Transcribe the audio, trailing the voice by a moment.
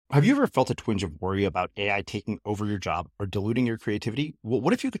Have you ever felt a twinge of worry about AI taking over your job or diluting your creativity? Well,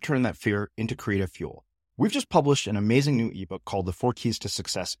 what if you could turn that fear into creative fuel? We've just published an amazing new ebook called The 4 Keys to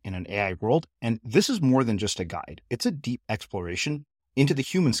Success in an AI World, and this is more than just a guide. It's a deep exploration into the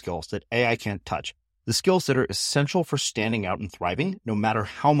human skills that AI can't touch, the skills that are essential for standing out and thriving, no matter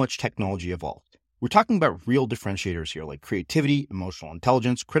how much technology evolves. We're talking about real differentiators here, like creativity, emotional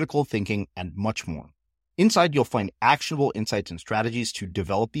intelligence, critical thinking, and much more. Inside, you'll find actionable insights and strategies to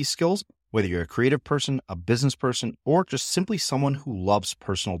develop these skills, whether you're a creative person, a business person, or just simply someone who loves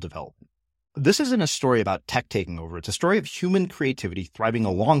personal development. This isn't a story about tech taking over. It's a story of human creativity thriving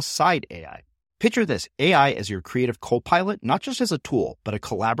alongside AI. Picture this, AI as your creative co-pilot, not just as a tool, but a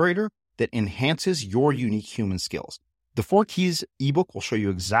collaborator that enhances your unique human skills. The 4 Keys ebook will show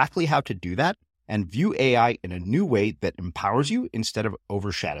you exactly how to do that and view AI in a new way that empowers you instead of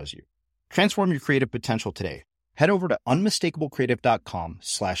overshadows you. Transform your creative potential today. Head over to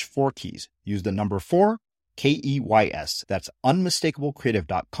unmistakablecreative.com/4keys. Use the number 4, KEYS. That's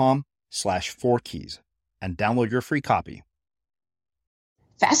unmistakablecreative.com/4keys and download your free copy.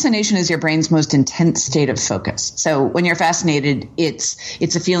 Fascination is your brain's most intense state of focus. So when you're fascinated, it's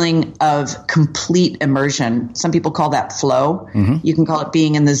a feeling of complete immersion. Some people call that flow. You can call it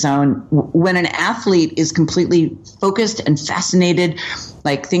being in the zone. When an athlete is completely focused and fascinated,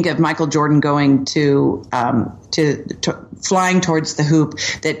 like think of Michael Jordan going to flying towards the hoop,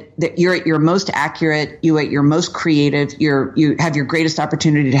 that you're at your most accurate, you at your most creative, you have your greatest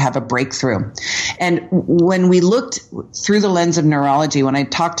opportunity to have a breakthrough. And when we looked through the lens of neurology, when I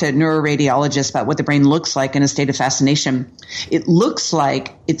talked to neuroradiologists about what the brain looks like in a state of fascination, it looks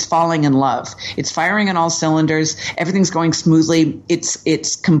like it's falling in love. It's firing on all cylinders. Everything's going smoothly.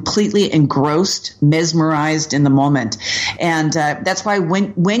 It's completely engrossed, mesmerized in the moment. And that's why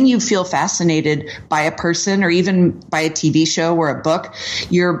when you feel fascinated by a person or even by a TV show or a book,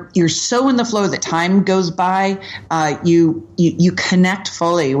 you're so in the flow that time goes by. You connect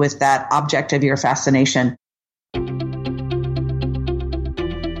fully with that object of your fascination.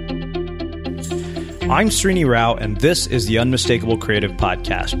 I'm Srini Rao, and this is the Unmistakable Creative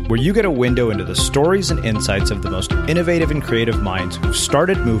Podcast, where you get a window into the stories and insights of the most innovative and creative minds who've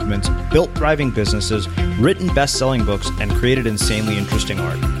started movements, built thriving businesses, written best-selling books, and created insanely interesting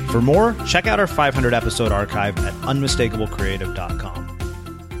art. For more, check out our 500-episode archive at unmistakablecreative.com.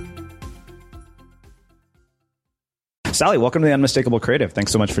 Sally, welcome to the Unmistakable Creative.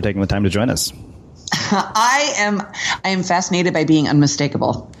 Thanks so much for taking the time to join us. I am fascinated by being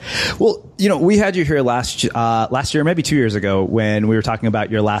unmistakable. Well, we had you here last year, maybe 2 years ago, when we were talking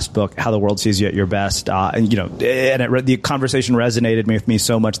about your last book, How the World Sees You at Your Best. The conversation resonated with me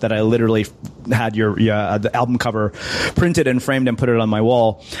so much that I literally had the album cover printed and framed and put it on my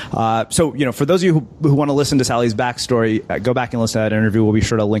wall. So for those of you who want to listen to Sally's backstory, go back and listen to that interview. We'll be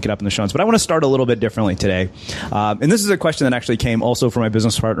sure to link it up in the show notes. But I want to start a little bit differently today. And this is a question that actually came also from my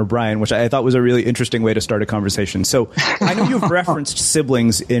business partner, Brian, which I thought was a really interesting way to start a conversation. So I know you've referenced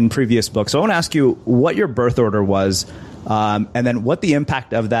siblings in previous books. So I want to ask you what your birth order was, and then what the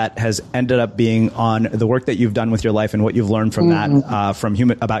impact of that has ended up being on the work that you've done with your life and what you've learned from that,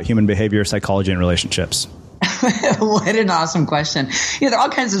 about human behavior, psychology, and relationships. What an awesome question. There are all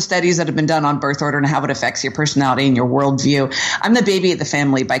kinds of studies that have been done on birth order and how it affects your personality and your worldview. I'm the baby of the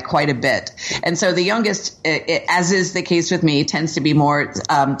family by quite a bit. And so the youngest, as is the case with me, tends to be more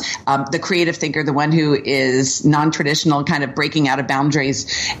the creative thinker, the one who is non-traditional, kind of breaking out of boundaries.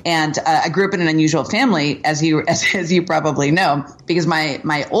 And I grew up in an unusual family, as you probably know, because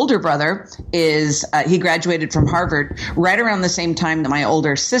my older brother he graduated from Harvard right around the same time that my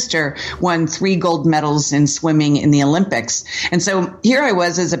older sister won 3 gold medals in swimming in the Olympics. And so here I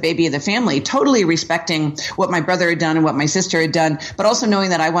was as a baby of the family, totally respecting what my brother had done and what my sister had done, but also knowing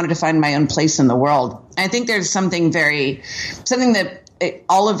that I wanted to find my own place in the world. And I think there's something that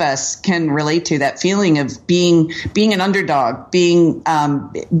all of us can relate to, that feeling of being an underdog, being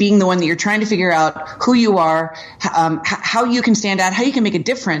the one that you're trying to figure out who you are, how you can stand out, how you can make a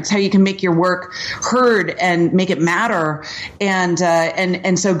difference, how you can make your work heard and make it matter. And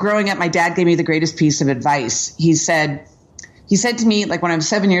so growing up, my dad gave me the greatest piece of advice. He said to me, like when I was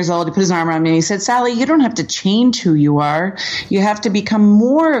 7 years old, he put his arm around me and he said, "Sally, you don't have to change who you are. You have to become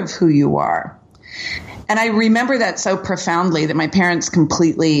more of who you are." And I remember that so profoundly, that my parents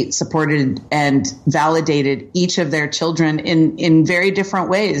completely supported and validated each of their children in very different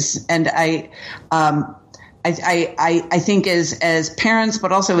ways. And I think as parents,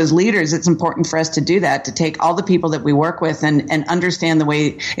 but also as leaders, it's important for us to do that, to take all the people that we work with and understand the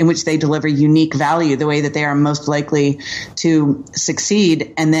way in which they deliver unique value, the way that they are most likely to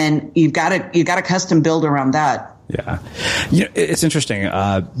succeed. And then you've got to custom build around that. Yeah. It's interesting.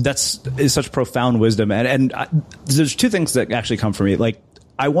 Is such profound wisdom. And there's two things that actually come from me. Like,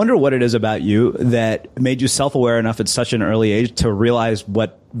 I wonder what it is about you that made you self-aware enough at such an early age to realize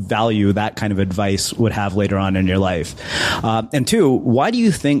what value that kind of advice would have later on in your life. And two, why do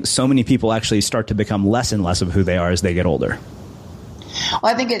you think so many people actually start to become less and less of who they are as they get older?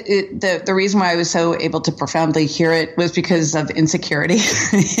 Well, I think the reason why I was so able to profoundly hear it was because of insecurity,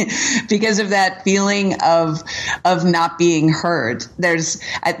 because of that feeling of not being heard. There's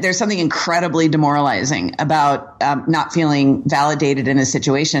something incredibly demoralizing about not feeling validated in a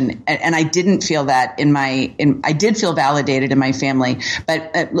situation, and I didn't feel that I did feel validated in my family.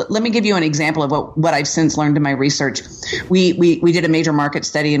 But let me give you an example of what I've since learned in my research. We did a major market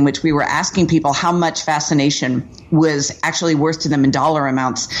study in which we were asking people how much fascination was actually worth to them in dollar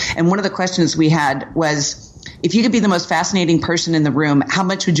amounts. And one of the questions we had was, if you could be the most fascinating person in the room, how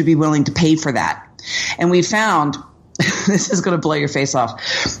much would you be willing to pay for that? And we found, this is going to blow your face off,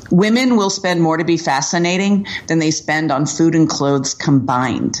 women will spend more to be fascinating than they spend on food and clothes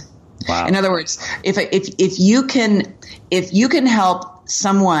combined. Wow. In other words, if you can help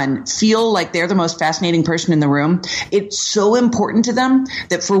someone feel like they're the most fascinating person in the room, it's so important to them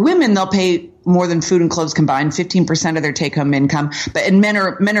that for women, they'll pay more than food and clothes combined, 15% of their take-home income. And men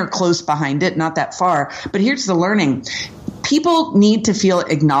are close behind it, not that far. But here's the learning. People need to feel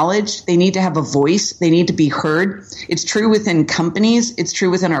acknowledged. They need to have a voice. They need to be heard. It's true within companies. It's true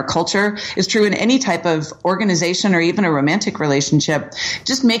within our culture. It's true in any type of organization or even a romantic relationship.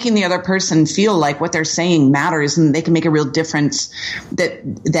 Just making the other person feel like what they're saying matters and they can make a real difference, that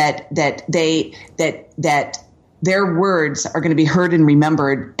their words are going to be heard and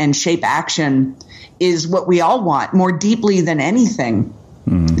remembered and shape action is what we all want more deeply than anything.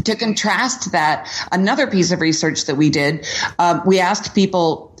 Mm-hmm. To contrast that, another piece of research that we did, we asked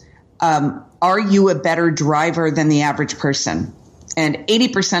people, are you a better driver than the average person? And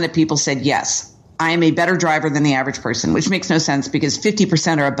 80% of people said yes. I am a better driver than the average person, which makes no sense because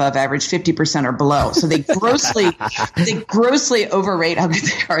 50% are above average, 50% are below. So they grossly overrate how good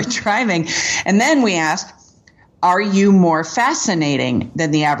they are at driving. And then we asked, are you more fascinating than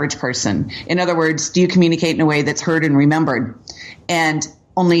the average person? In other words, do you communicate in a way that's heard and remembered? And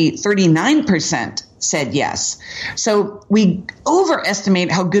only 39% said yes. So we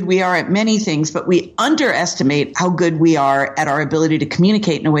overestimate how good we are at many things, but we underestimate how good we are at our ability to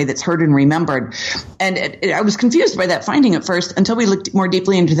communicate in a way that's heard and remembered. And I was confused by that finding at first until we looked more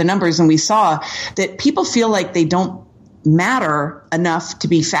deeply into the numbers and we saw that people feel like they don't matter enough to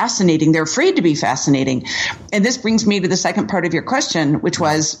be fascinating. They're afraid to be fascinating. And this brings me to the second part of your question, which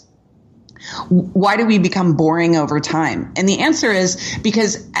was, why do we become boring over time? And the answer is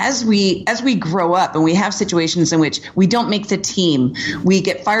because as we grow up and we have situations in which we don't make the team, we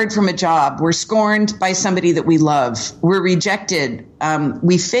get fired from a job, we're scorned by somebody that we love, we're rejected,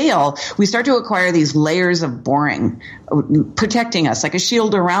 we fail, we start to acquire these layers of boring, protecting us like a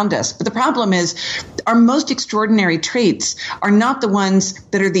shield around us. But the problem is our most extraordinary traits are not the ones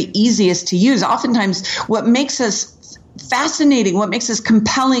that are the easiest to use. Oftentimes what makes us fascinating, what makes us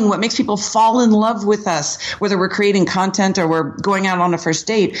compelling, what makes people fall in love with us, whether we're creating content or we're going out on a first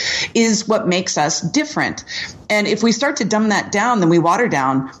date, is what makes us different. And if we start to dumb that down, then we water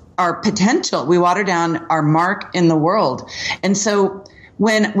down our potential. We water down our mark in the world. And so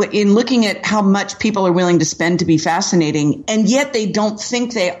when in looking at how much people are willing to spend to be fascinating, and yet they don't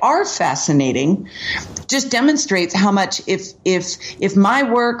think they are fascinating, just demonstrates how much if my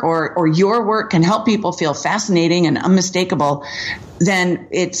work or your work can help people feel fascinating and unmistakable, then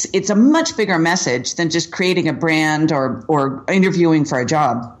it's a much bigger message than just creating a brand or interviewing for a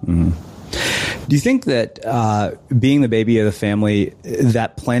job. Mm-hmm. Do you think that being the baby of the family,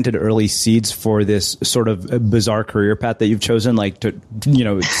 that planted early seeds for this sort of bizarre career path that you've chosen, like to,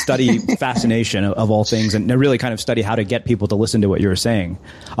 study fascination of all things and really kind of study how to get people to listen to what you were saying?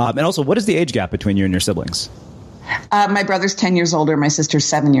 And also, what is the age gap between you and your siblings? My brother's 10 years older. My sister's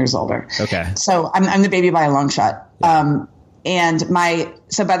 7 years older. Okay. So I'm the baby by a long shot. Yeah.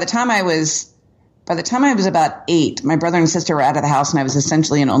 So by the time I was about 8, my brother and sister were out of the house and I was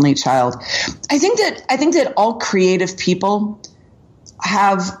essentially an only child. I think that all creative people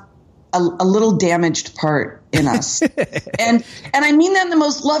have a little damaged part in us. and I mean that in the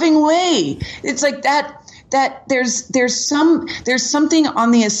most loving way. It's like that there's something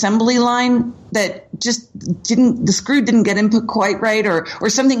on the assembly line that just the screw didn't get input quite right, or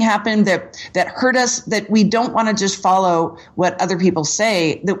something happened that hurt us, that we don't want to just follow what other people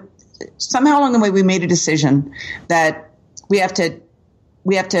say. That somehow along the way we made a decision that we have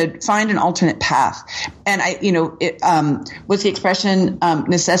to find an alternate path. And what's the expression?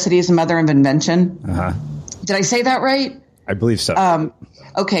 Necessity is the mother of invention. Uh-huh. Did I say that right? I believe so.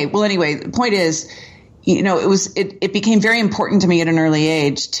 Okay. Well, anyway, the point is, it became very important to me at an early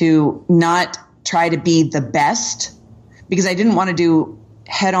age to not try to be the best, because I didn't want to do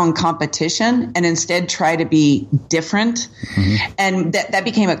head-on competition and instead try to be different. Mm-hmm. And that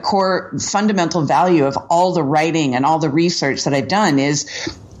became a core fundamental value of all the writing and all the research that I've done is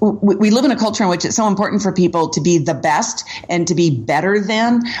we live in a culture in which it's so important for people to be the best and to be better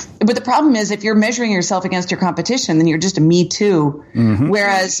than. But the problem is if you're measuring yourself against your competition, then you're just a me too. Mm-hmm.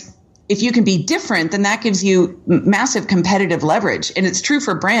 Whereas if you can be different, then that gives you massive competitive leverage. And it's true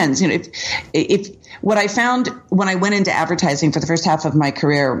for brands. If what I found when I went into advertising for the first half of my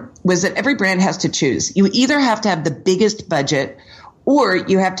career was that every brand has to choose. You either have to have the biggest budget or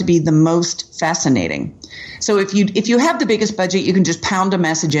you have to be the most fascinating. So if you have the biggest budget, you can just pound a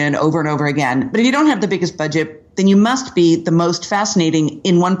message in over and over again. But if you don't have the biggest budget, then you must be the most fascinating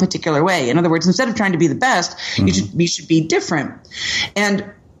in one particular way. In other words, instead of trying to be the best, mm-hmm. you should be different.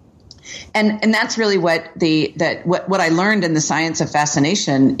 And that's really what I learned in the science of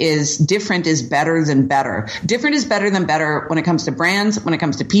fascination is different is better than better. Different is better than better when it comes to brands, when it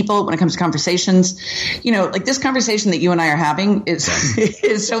comes to people, when it comes to conversations. Like this conversation that you and I are having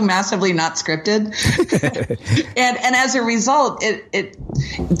is so massively not scripted. and as a result, it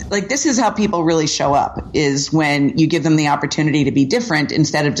like this is how people really show up is when you give them the opportunity to be different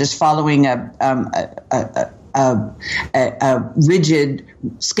instead of just following a rigid,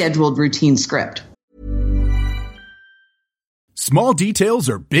 scheduled, routine script. Small details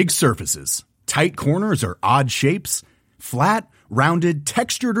are big surfaces. Tight corners are odd shapes. Flat, rounded,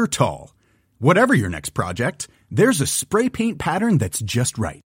 textured, or tall. Whatever your next project, there's a spray paint pattern that's just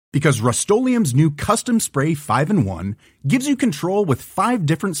right. Because Rust-Oleum's new Custom Spray 5-in-1 gives you control with 5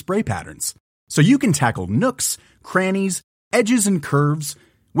 different spray patterns. So you can tackle nooks, crannies, edges, and curves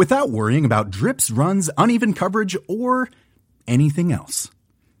without worrying about drips, runs, uneven coverage, or anything else.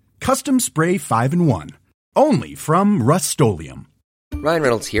 Custom Spray 5-in-1. Only from Rust-Oleum. Ryan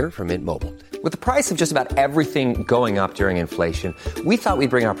Reynolds here from Mint Mobile. With the price of just about everything going up during inflation, we thought we'd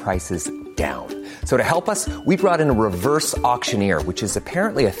bring our prices down. So to help us, we brought in a reverse auctioneer, which is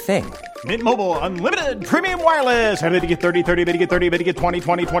apparently a thing. Mint Mobile Unlimited Premium Wireless. How to get 30, 30, bit to get 30, bit to get 20,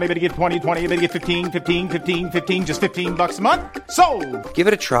 20, 20, bit to get 20, 20, bit to get 15, 15, 15, 15, just $15 a month? Sold! Give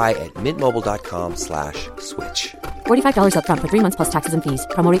it a try at mintmobile.com/switch. $45 up front for 3 months plus taxes and fees.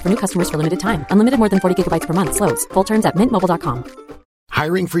 Promo rate for new customers for limited time. Unlimited more than 40 gigabytes per month. Slows full terms at mintmobile.com.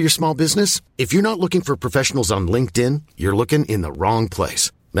 Hiring for your small business? If you're not looking for professionals on LinkedIn, you're looking in the wrong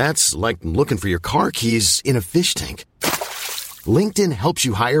place. That's like looking for your car keys in a fish tank. LinkedIn helps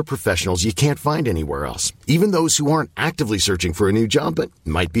you hire professionals you can't find anywhere else, even those who aren't actively searching for a new job but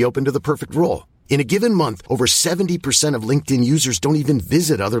might be open to the perfect role. In a given month, over 70% of LinkedIn users don't even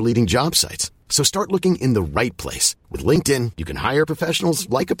visit other leading job sites. So start looking in the right place. With LinkedIn, you can hire professionals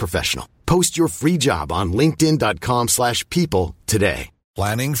like a professional. Post your free job on linkedin.com/people today.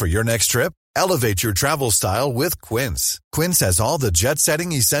 Planning for your next trip? Elevate your travel style with Quince. Quince has all the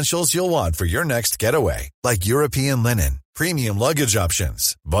jet-setting essentials you'll want for your next getaway, like European linen, premium luggage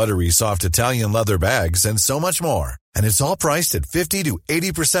options, buttery soft Italian leather bags, and so much more. And it's all priced at 50 to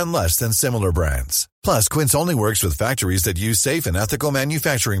 80% less than similar brands. Plus, Quince only works with factories that use safe and ethical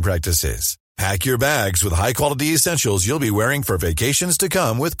manufacturing practices. Pack your bags with high-quality essentials you'll be wearing for vacations to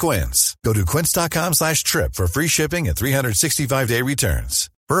come with Quince. Go to quince.com/trip for free shipping and 365-day returns.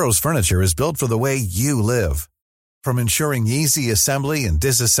 Burrow's furniture is built for the way you live. From ensuring easy assembly and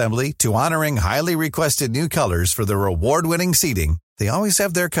disassembly to honoring highly requested new colors for their award-winning seating, they always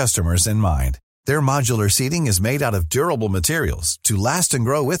have their customers in mind. Their modular seating is made out of durable materials to last and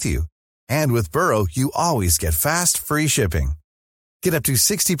grow with you. And with Burrow, you always get fast, free shipping. Get up to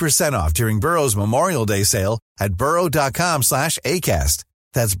 60% off during Burrow's Memorial Day sale at burrow.com/ACAST.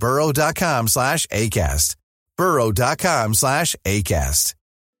 That's burrow.com/ACAST. burrow.com/ACAST.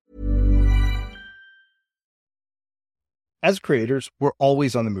 As creators, we're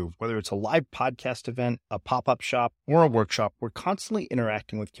always on the move. Whether it's a live podcast event, a pop-up shop, or a workshop, we're constantly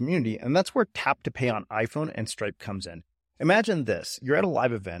interacting with community, and that's where Tap to Pay on iPhone and Stripe comes in. Imagine this. You're at a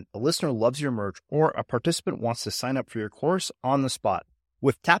live event, a listener loves your merch, or a participant wants to sign up for your course on the spot.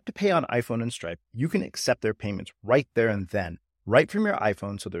 With Tap to Pay on iPhone and Stripe, you can accept their payments right there and then, right from your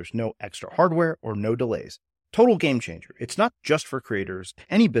iPhone, so there's no extra hardware or no delays. Total game changer. It's not just for creators.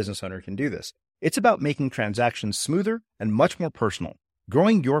 Any business owner can do this. It's about making transactions smoother and much more personal,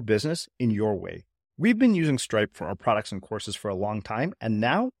 growing your business in your way. We've been using Stripe for our products and courses for a long time, and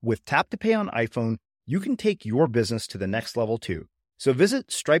now with Tap to Pay on iPhone, you can take your business to the next level too. So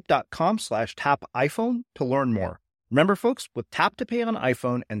visit stripe.com/tapiphone to learn more. Remember, folks, with Tap to Pay on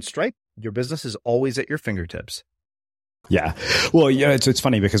iPhone and Stripe, Your business is always at your fingertips. Yeah. Well, yeah, it's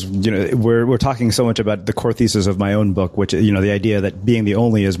funny because, we're talking so much about the core thesis of my own book, which, the idea that being the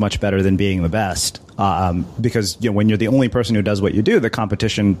only is much better than being the best. Because, when you're the only person who does what you do, the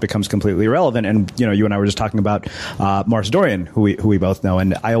competition becomes completely irrelevant. And, you and I were just talking about Mars Dorian, who we both know.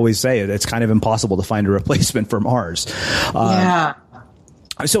 And I always say it's kind of impossible to find a replacement for Mars. Yeah.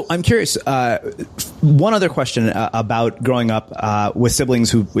 So I'm curious, one other question about growing up with siblings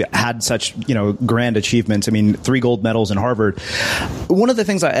who had such, grand achievements. I mean, 3 gold medals in Harvard. One of the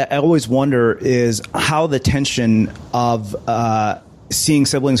things I always wonder is how the tension of seeing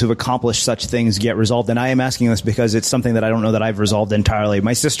siblings who've accomplished such things get resolved. And I am asking this because it's something that I don't know that I've resolved entirely.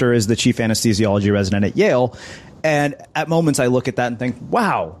 My sister is the chief anesthesiology resident at Yale. And at moments I look at that and think,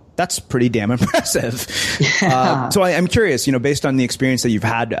 wow, that's pretty damn impressive. Yeah. So I'm curious, based on the experience that you've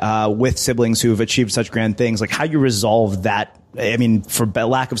had with siblings who've achieved such grand things, like how you resolve that. I mean, for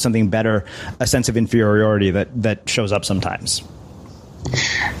lack of something better, a sense of inferiority that shows up sometimes.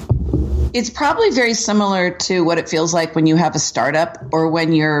 It's probably very similar to what it feels like when you have a startup or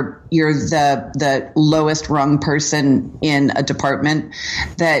when you're the lowest rung person in a department,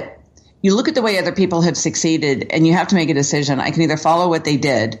 that you look at the way other people have succeeded and you have to make a decision. I can either follow what they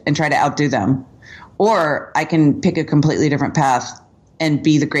did and try to outdo them, or I can pick a completely different path and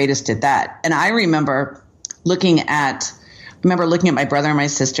be the greatest at that. And I remember looking at my brother and my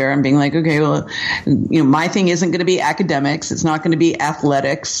sister and being like, okay, well, my thing isn't going to be academics. It's not going to be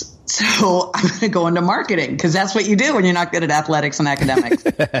athletics. So I'm going to go into marketing because that's what you do when you're not good at athletics and academics.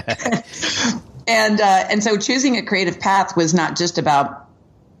 And so choosing a creative path was not just about,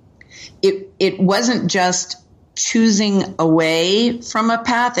 it wasn't just choosing away from a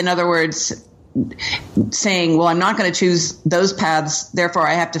path. In other words, saying, well, I'm not going to choose those paths, therefore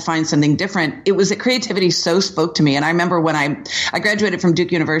I have to find something different. It was that creativity so spoke to me. And I remember when I graduated from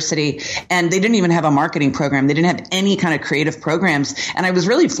Duke University and they didn't even have a marketing program. They didn't have any kind of creative programs. And I was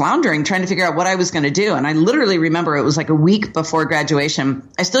really floundering, trying to figure out what I was going to do. And I literally remember it was like a week before graduation.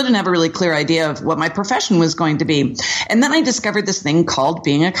 I still didn't have a really clear idea of what my profession was going to be. And then I discovered this thing called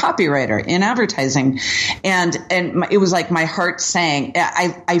being a copywriter in advertising. And it was like my heart sang.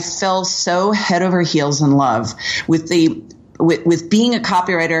 I fell so head over heels in love with being a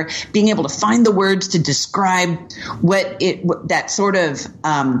copywriter, being able to find the words to describe that sort of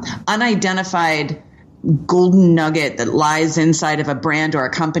unidentified golden nugget that lies inside of a brand or a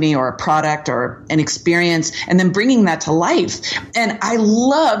company or a product or an experience, and then bringing that to life. And I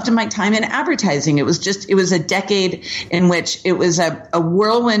loved my time in advertising. It was a decade in which it was a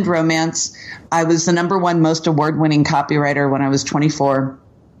whirlwind romance. I was the #1 most award-winning copywriter when I was 24.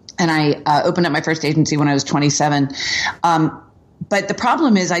 And I opened up my first agency when I was 27. But the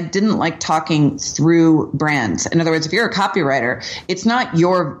problem is I didn't like talking through brands. In other words, if you're a copywriter, it's not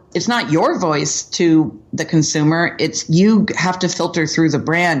your voice to the consumer. It's you have to filter through the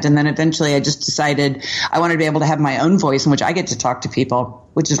brand. And then eventually I just decided I wanted to be able to have my own voice in which I get to talk to people,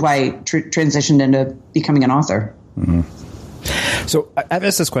 which is why I transitioned into becoming an author. Mm-hmm. So I've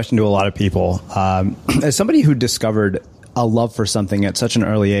asked this question to a lot of people. As somebody who discovered a love for something at such an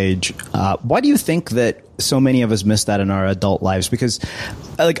early age, why do you think that so many of us miss that in our adult lives? Because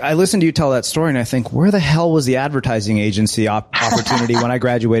I listen to you tell that story and I think, where the hell was the advertising agency opportunity when I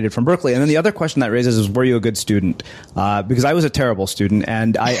graduated from Berkeley? And then the other question that raises is, were you a good student? Because I was a terrible student,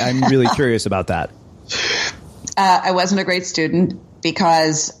 and I'm really curious about that. I wasn't a great student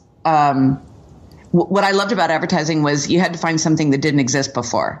because what I loved about advertising was you had to find something that didn't exist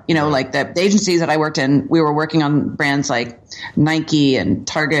before. Like the agencies that I worked in, we were working on brands like Nike and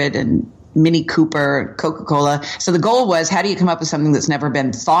Target and Mini Cooper, Coca-Cola. So the goal was, how do you come up with something that's never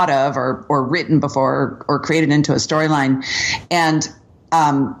been thought of or written before or created into a storyline? And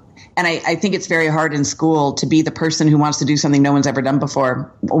I think it's very hard in school to be the person who wants to do something no one's ever done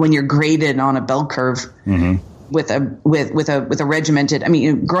before when you're graded on a bell curve. Mm-hmm. With a regimented,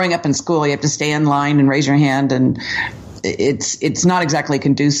 growing up in school, you have to stay in line and raise your hand, and it's not exactly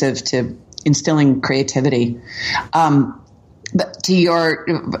conducive to instilling creativity. But to your,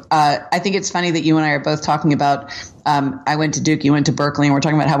 I think it's funny that you and I are both talking about, I went to Duke, you went to Berkeley, and we're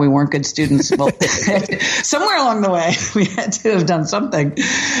talking about how we weren't good students. Well, somewhere along the way, we had to have done something.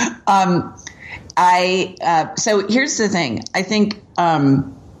 So here's the thing. I think,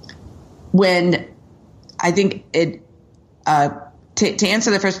 to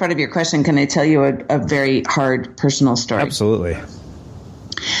answer the first part of your question, can I tell you a very hard personal story? Absolutely.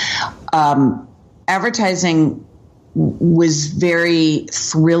 Advertising was very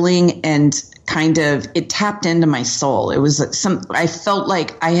thrilling and it tapped into my soul. It was I felt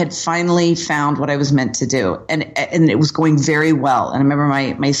like I had finally found what I was meant to do, and it was going very well. And I remember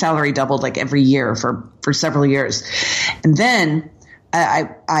my salary doubled like every year for several years. And then I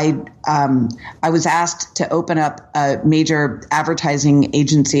was asked to open up a major advertising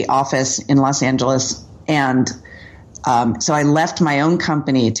agency office in Los Angeles, and so I left my own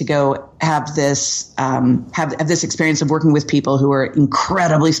company to go have this experience of working with people who are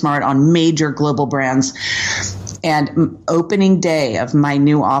incredibly smart on major global brands. And opening day of my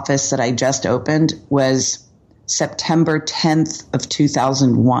new office that I just opened was September 10th of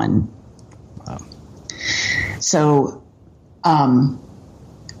 2001. Wow. So,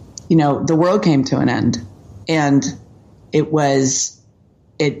 the world came to an end, and there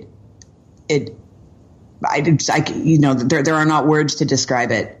are not words to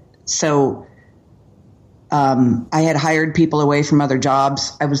describe it. So, I had hired people away from other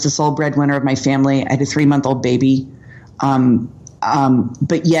jobs. I was the sole breadwinner of my family. I had a 3-month-old baby.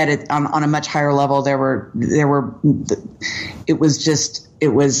 But yet on a much higher level, it was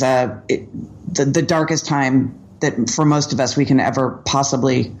the darkest time that for most of us we can ever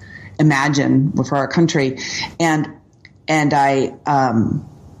possibly imagine for our country. And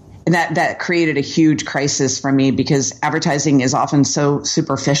that created a huge crisis for me, because advertising is often so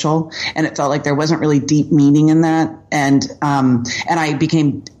superficial, and it felt like there wasn't really deep meaning in that. And I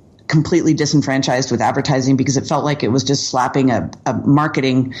became completely disenfranchised with advertising because it felt like it was just slapping a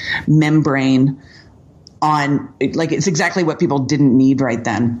marketing membrane on, like, it's exactly what people didn't need right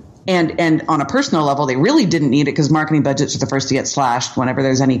then. And on a personal level, they really didn't need it because marketing budgets are the first to get slashed whenever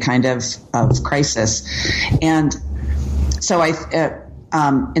there's any kind of crisis. And so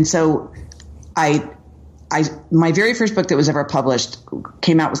my very first book that was ever published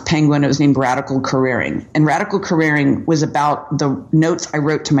came out with Penguin. It was named Radical Careering. And Radical Careering was about the notes I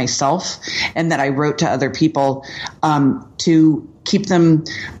wrote to myself and that I wrote to other people to keep them,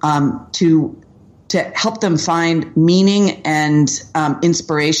 to help them find meaning and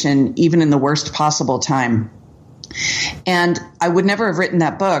inspiration even in the worst possible time. And I would never have written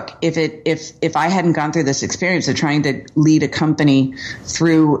that book if I hadn't gone through this experience of trying to lead a company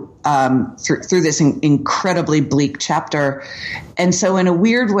through this incredibly bleak chapter. And so in a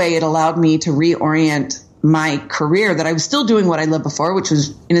weird way, it allowed me to reorient my career, that I was still doing what I loved before, which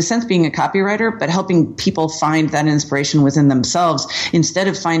was in a sense being a copywriter, but helping people find that inspiration within themselves instead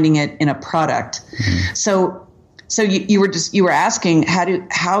of finding it in a product. Mm-hmm. So you were asking,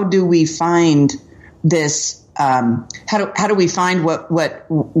 how do we find this? How do we find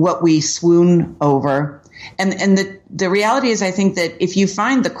what we swoon over? And the reality is, I think that if you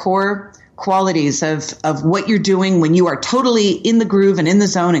find the core qualities of what you're doing when you are totally in the groove and in the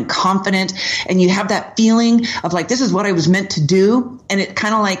zone and confident, and you have that feeling of like, this is what I was meant to do. And it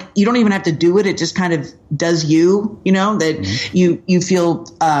kind of like, you don't even have to do it. It just kind of does that mm-hmm. you feel,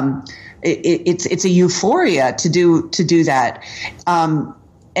 it's a euphoria to do that.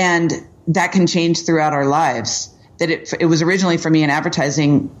 And that can change throughout our lives. That it was originally for me in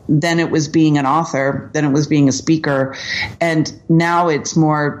advertising, then it was being an author, then it was being a speaker, and now it's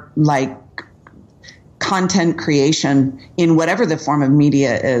more like content creation in whatever the form of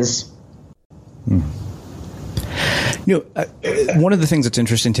media is. One of the things that's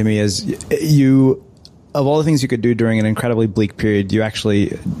interesting to me is of all the things you could do during an incredibly bleak period, you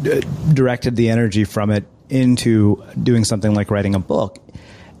actually directed the energy from it into doing something like writing a book.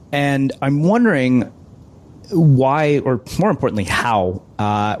 And I'm wondering why, or more importantly, how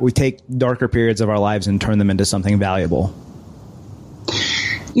we take darker periods of our lives and turn them into something valuable.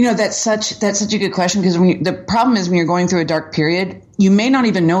 That's such a good question, because the problem is when you're going through a dark period, you may not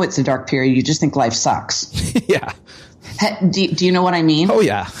even know it's a dark period. You just think life sucks. Yeah. Do you know what I mean? Oh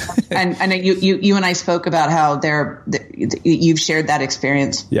yeah. and you and I spoke about how you've shared that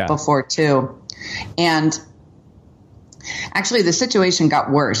experience before too, and. Actually, the situation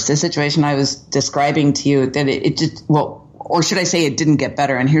got worse. The situation I was describing to you, that it just, or should I say it didn't get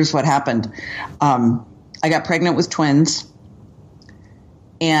better? And here's what happened. I got pregnant with twins,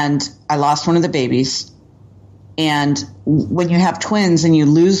 and I lost one of the babies. And when you have twins and you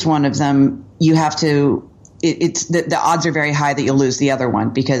lose one of them, you have to, the odds are very high that you'll lose the other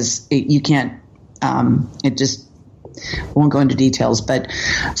one, because you can't, it just, won't go into details, but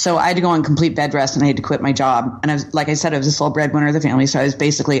so I had to go on complete bed rest, and I had to quit my job. And I was, like I said, I was the sole breadwinner of the family. So I was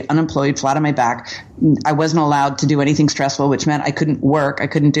basically unemployed, flat on my back. I wasn't allowed to do anything stressful, which meant I couldn't work. I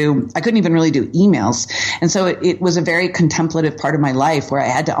couldn't even really do emails. And so it was a very contemplative part of my life where I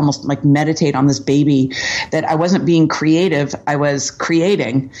had to almost like meditate on this baby, that I wasn't being creative. I was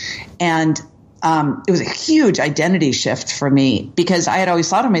creating. And it was a huge identity shift for me because I had always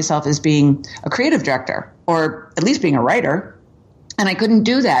thought of myself as being a creative director or at least being a writer. And I couldn't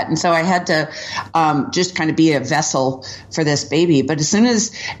do that. And so I had to just kind of be a vessel for this baby. But as soon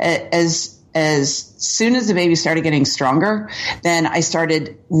as the baby started getting stronger, then I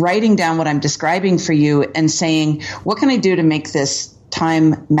started writing down what I'm describing for you and saying, what can I do to make this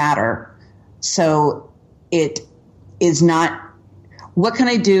time matter? So it is not, what can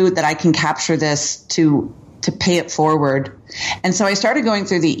I do that I can capture this to pay it forward? And so I started going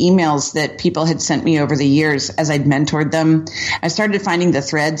through the emails that people had sent me over the years as I'd mentored them. I started finding the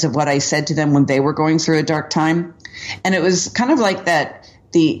threads of what I said to them when they were going through a dark time. And it was kind of like that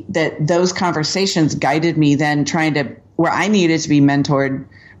those conversations guided me then trying to, where I needed to be mentored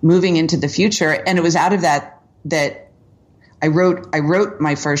moving into the future. And it was out of that I wrote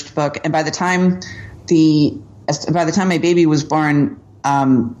my first book. And by the time my baby was born,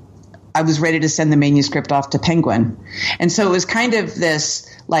 I was ready to send the manuscript off to Penguin. And so it was kind of this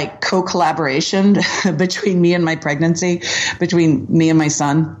like co-collaboration between me and my pregnancy, between me and my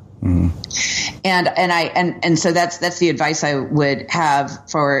son. Mm. And so that's the advice I would have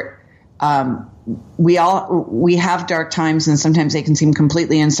for, we have dark times and sometimes they can seem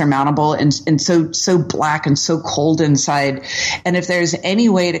completely insurmountable and so black and so cold inside. And if there's any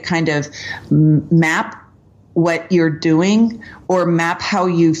way to kind of map what you're doing or map how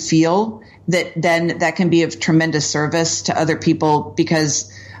you feel, then that can be of tremendous service to other people, because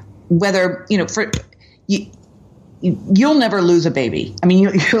whether, you'll never lose a baby. I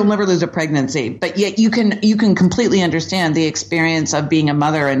mean, you'll never lose a pregnancy, but yet you can completely understand the experience of being a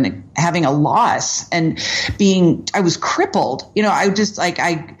mother and having a loss and I was crippled. I just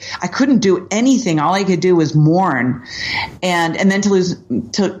I couldn't do anything. All I could do was mourn, and then to lose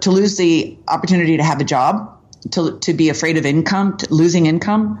the opportunity to have a job, to be afraid of losing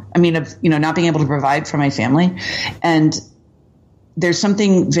income. I mean, of, not being able to provide for my family. And there's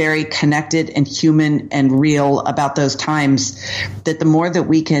something very connected and human and real about those times that the more that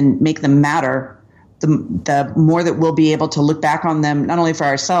we can make them matter, the more that we'll be able to look back on them, not only for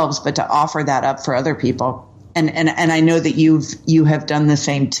ourselves, but to offer that up for other people. And I know that you have done the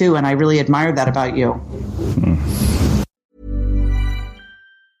same too. And I really admire that about you.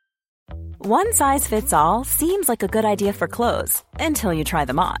 One size fits all seems like a good idea for clothes until you try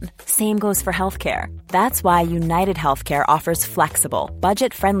them on. Same goes for healthcare. That's why United Healthcare offers flexible,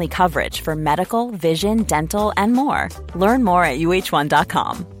 budget-friendly coverage for medical, vision, dental, and more. Learn more at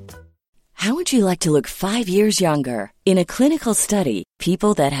uh1.com. How would you like to look 5 years younger? In a clinical study,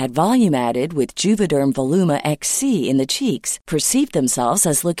 people that had volume added with Juvederm Voluma XC in the cheeks perceived themselves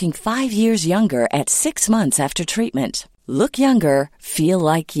as looking 5 years younger at 6 months after treatment. Look younger, feel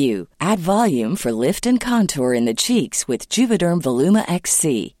like you. Add volume for lift and contour in the cheeks with Juvederm Voluma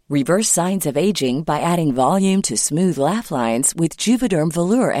XC. Reverse signs of aging by adding volume to smooth laugh lines with Juvederm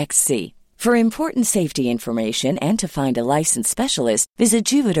Volure XC. For important safety information and to find a licensed specialist, visit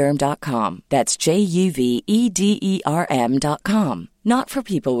Juvederm.com. That's JUVEDERM.com. Not for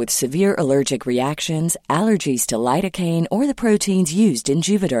people with severe allergic reactions, allergies to lidocaine, or the proteins used in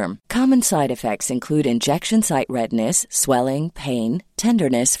Juvederm. Common side effects include injection site redness, swelling, pain,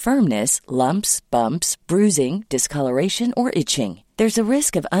 tenderness, firmness, lumps, bumps, bruising, discoloration, or itching. There's a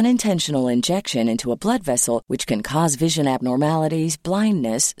risk of unintentional injection into a blood vessel, which can cause vision abnormalities,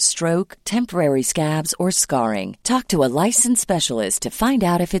 blindness, stroke, temporary scabs, or scarring. Talk to a licensed specialist to find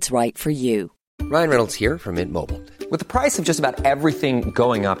out if it's right for you. Ryan Reynolds here from Mint Mobile. With the price of just about everything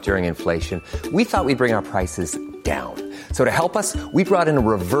going up during inflation, we thought we'd bring our prices down. So to help us, we brought in a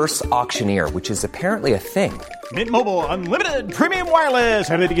reverse auctioneer, which is apparently a thing. Mint Mobile Unlimited Premium Wireless.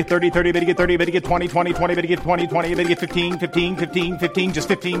 How to get 30, 30, bit to get 30, bit to get 20, 20, 20, bit to get 20, 20, bit to get 15, 15, 15, 15, just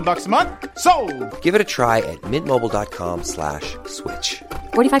 $15 a month? Sold! Give it a try at mintmobile.com/switch.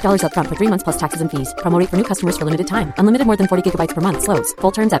 $45 up front for 3 months plus taxes and fees. Promo rate for new customers for limited time. Unlimited more than 40 gigabytes per month. Slows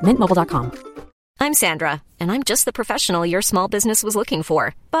full terms at mintmobile.com. I'm Sandra, and I'm just the professional your small business was looking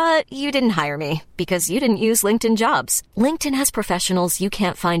for. But you didn't hire me because you didn't use LinkedIn Jobs. LinkedIn has professionals you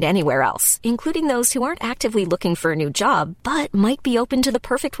can't find anywhere else, including those who aren't actively looking for a new job, but might be open to the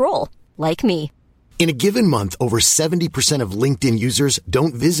perfect role, like me. In a given month, over 70% of LinkedIn users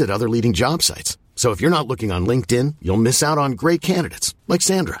don't visit other leading job sites. So if you're not looking on LinkedIn, you'll miss out on great candidates like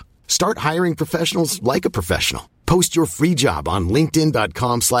Sandra. Start hiring professionals like a professional. Post your free job on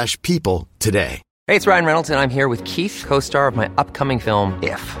linkedin.com/people today. Hey, it's Ryan Reynolds, and I'm here with Keith, co-star of my upcoming film,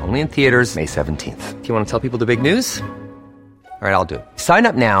 If, only in theaters May 17th. Do you want to tell people the big news? All right, I'll do it. Sign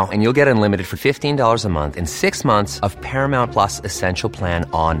up now and you'll get unlimited for $15 a month and 6 months of Paramount Plus Essential Plan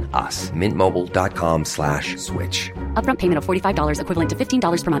on us. MintMobile.com/switch. Upfront payment of $45 equivalent to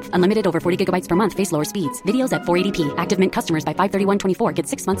 $15 per month. Unlimited over 40 gigabytes per month. Face lower speeds. Videos at 480p. Active Mint customers by 531.24 get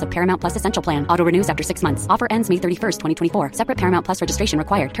 6 months of Paramount Plus Essential Plan. Auto renews after 6 months. Offer ends May 31st, 2024. Separate Paramount Plus registration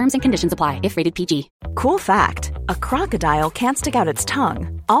required. Terms and conditions apply if rated PG. Cool fact, a crocodile can't stick out its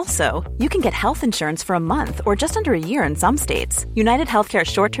tongue. Also, you can get health insurance for a month or just under a year in some states. United Healthcare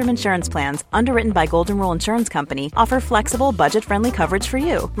short-term insurance plans, underwritten by Golden Rule Insurance Company, offer flexible, budget-friendly coverage for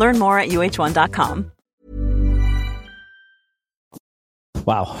you. Learn more at uh1.com.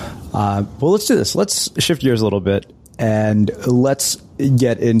 Wow. Well, let's do this. Let's shift gears a little bit and let's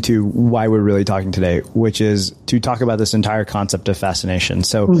get into why we're really talking today, which is to talk about this entire concept of fascination.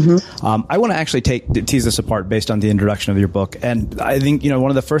 So I want to actually tease this apart based on the introduction of your book. And I think, one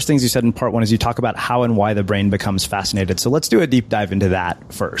of the first things you said in part one is you talk about how and why the brain becomes fascinated. So let's do a deep dive into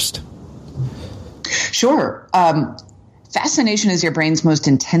that first. Sure. Fascination is your brain's most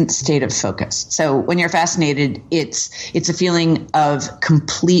intense state of focus. So when you're fascinated, it's a feeling of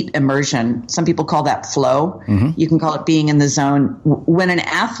complete immersion. Some people call that flow. You can call it being in the zone. When an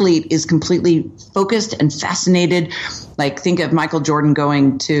athlete is completely focused and fascinated, like think of Michael Jordan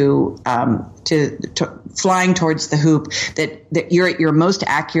going to flying towards the hoop, that you're at your most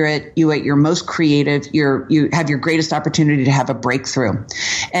accurate, you at your most creative, you have your greatest opportunity to have a breakthrough.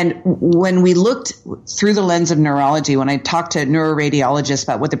 And when we looked through the lens of neurology, when I talked to neuroradiologists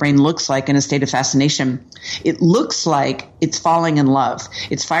about what the brain looks like in a state of fascination, it looks like it's falling in love.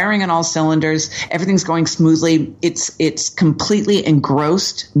 It's firing on all cylinders. Everything's going smoothly. It's completely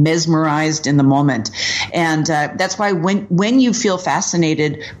engrossed, mesmerized in the moment. And that's why when you feel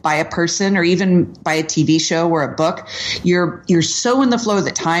fascinated by a person or even by a TV show or a book, you're so in the flow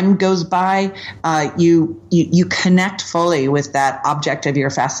that time goes by. You connect fully with that object of your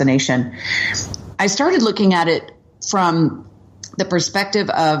fascination. I started looking at it from the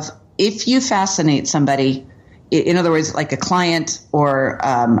perspective of if you fascinate somebody, in other words, like a client or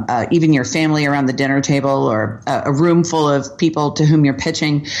even your family around the dinner table or a room full of people to whom you're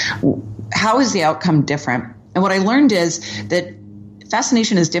pitching, how is the outcome different? And what I learned is that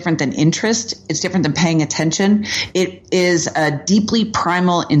fascination is different than interest. It's different than paying attention. It is a deeply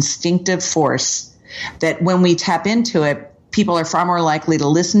primal, instinctive force that when we tap into it, people are far more likely to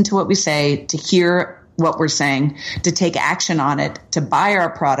listen to what we say, to hear what we're saying, to take action on it, to buy our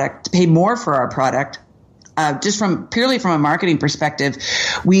product, to pay more for our product. Just purely from a marketing perspective,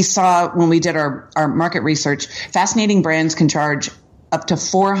 we saw when we did our market research, fascinating brands can charge up to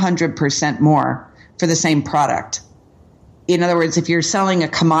 400% more for the same product. In other words, if you're selling a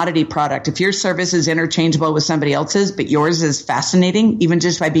commodity product, if your service is interchangeable with somebody else's, but yours is fascinating, even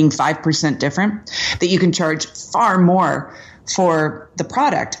just by being 5% different, that you can charge far more for the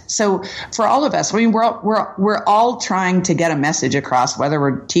product. So for all of us, I mean, we're all trying to get a message across, whether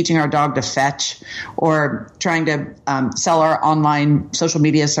we're teaching our dog to fetch or trying to sell our online social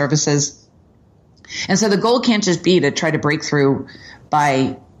media services. And so the goal can't just be to try to break through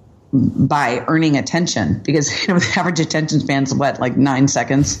by earning attention, because the average attention span's like 9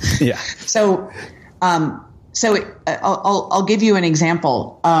 seconds. Yeah. So I'll give you an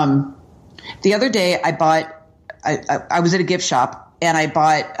example. The other day I was at a gift shop and I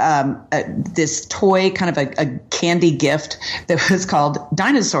bought this toy, kind of a candy gift that was called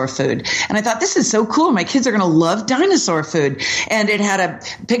dinosaur food. And I thought, this is so cool. My kids are going to love dinosaur food. And it had a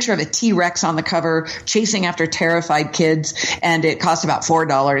picture of a T-Rex on the cover chasing after terrified kids. And it cost about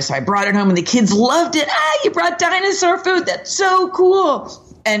 $4. So I brought it home and the kids loved it. You brought dinosaur food. That's so cool.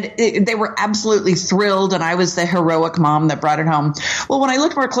 And they were absolutely thrilled, and I was the heroic mom that brought it home. Well, when I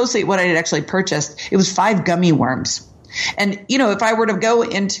looked more closely at what I had actually purchased, it was 5 gummy worms. And, if I were to go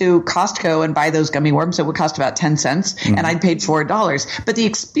into Costco and buy those gummy worms, it would cost about 10 cents, and I'd paid $4. But the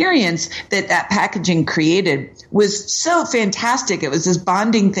experience that packaging created was so fantastic. It was this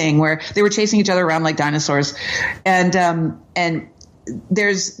bonding thing where they were chasing each other around like dinosaurs. And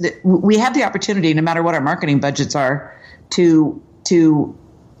we have the opportunity, no matter what our marketing budgets are, to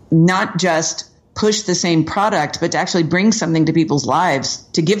not just push the same product, but to actually bring something to people's lives,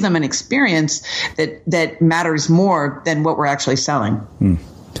 to give them an experience that matters more than what we're actually selling.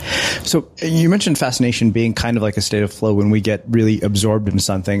 So you mentioned fascination being kind of like a state of flow when we get really absorbed in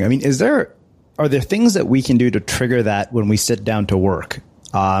something. I mean, are there things that we can do to trigger that when we sit down to work?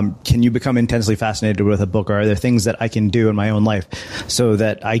 Can you become intensely fascinated with a book, or are there things that I can do in my own life so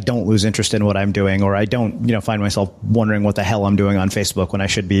that I don't lose interest in what I'm doing, or I don't, find myself wondering what the hell I'm doing on Facebook when I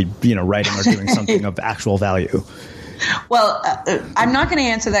should be, writing or doing something of actual value? Well, I'm not going to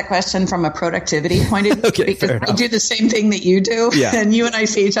answer that question from a productivity point of view Okay, because I do the same thing that you do. Yeah. And you and I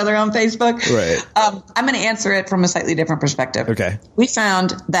see each other on Facebook. Right. I'm going to answer it from a slightly different perspective. Okay. We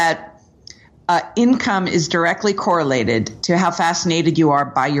found that income is directly correlated to how fascinated you are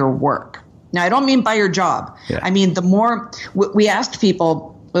by your work. Now, I don't mean by your job. Yeah. I mean, the more we asked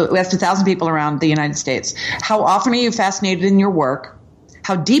 1,000 people around the United States, how often are you fascinated in your work?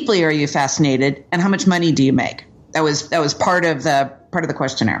 How deeply are you fascinated? And how much money do you make? That was part of the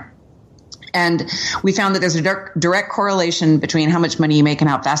questionnaire. And we found that there's a direct correlation between how much money you make and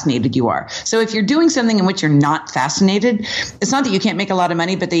how fascinated you are. So if you're doing something in which you're not fascinated, it's not that you can't make a lot of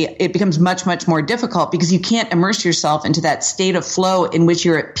money, but it becomes much, much more difficult because you can't immerse yourself into that state of flow in which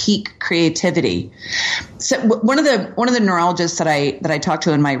you're at peak creativity. So one of the neurologists that I talked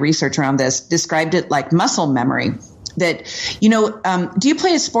to in my research around this described it like muscle memory. That, do you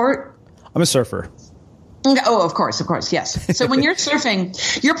play a sport? I'm a surfer. Oh, of course, yes. So when you're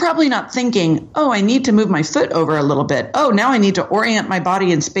surfing, you're probably not thinking, oh, I need to move my foot over a little bit. Oh, now I need to orient my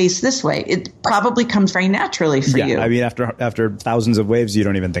body in space this way. It probably comes very naturally for you. I mean, after thousands of waves, you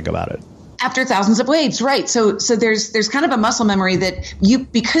don't even think about it. After thousands of waves, right? So there's kind of a muscle memory that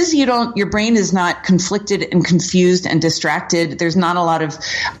because your brain is not conflicted and confused and distracted. There's not a lot of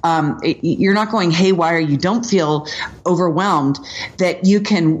you're not going haywire. You don't feel overwhelmed. That you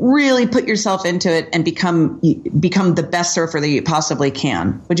can really put yourself into it and become the best surfer that you possibly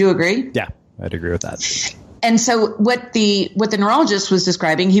can. Would you agree? Yeah, I'd agree with that. And so what the neurologist was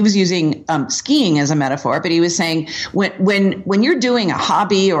describing, he was using skiing as a metaphor, but he was saying when you're doing a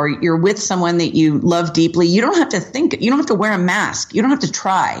hobby or you're with someone that you love deeply, you don't have to think, you don't have to wear a mask, you don't have to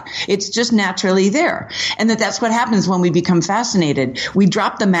try. It's just naturally there. And that's what happens when we become fascinated. We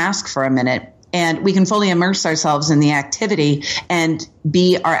drop the mask for a minute and we can fully immerse ourselves in the activity and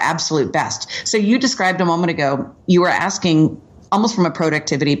be our absolute best. So you described a moment ago, you were asking almost from a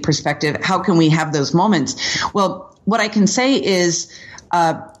productivity perspective, how can we have those moments? Well, what I can say is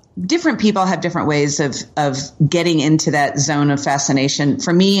different people have different ways of getting into that zone of fascination.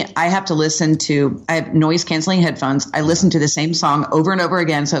 For me, I have noise canceling headphones. I listen to the same song over and over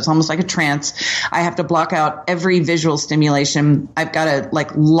again. So it's almost like a trance. I have to block out every visual stimulation. I've got to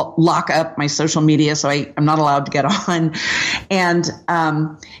lock up my social media. So I'm not allowed to get on.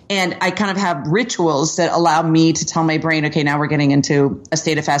 And I kind of have rituals that allow me to tell my brain, okay, now we're getting into a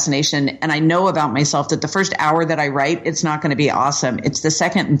state of fascination. And I know about myself that the first hour that I write, it's not going to be awesome. It's the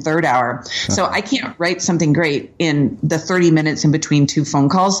second and third hour. So I can't write something great in the 30 minutes in between two phone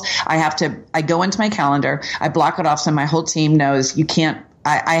calls. I go into my calendar, I block it off so my whole team knows you can't.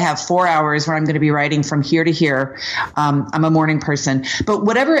 I have 4 hours where I'm going to be writing from here to here. I'm a morning person. But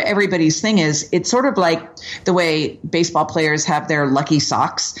whatever everybody's thing is, it's sort of like the way baseball players have their lucky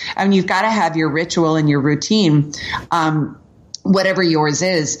socks. I mean, you've got to have your ritual and your routine, whatever yours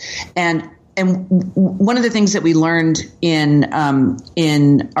is. And one of the things that we learned in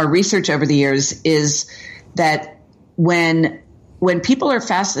our research over the years is that when people are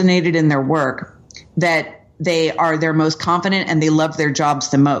fascinated in their work, that they are their most confident and they love their jobs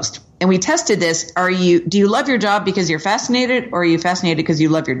the most. And we tested this. Do you love your job because you're fascinated, or are you fascinated because you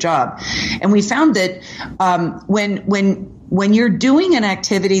love your job? And we found that when you're doing an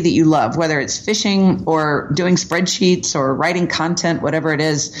activity that you love, whether it's fishing or doing spreadsheets or writing content, whatever it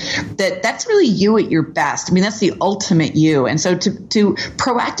is, that's really you at your best. I mean, that's the ultimate you. And so to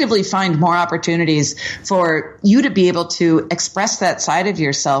proactively find more opportunities for you to be able to express that side of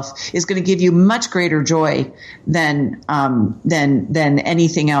yourself is going to give you much greater joy than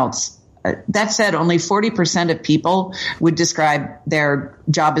anything else. That said, only 40% of people would describe their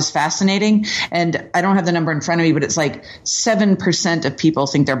job as fascinating. And I don't have the number in front of me, but it's like 7% of people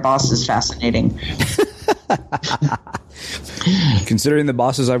think their boss is fascinating. Considering the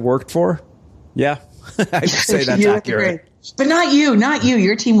bosses I've worked for, yeah, I'd say that's accurate. But not you.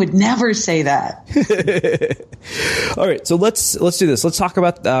 Your team would never say that. All right, so let's do this. Let's talk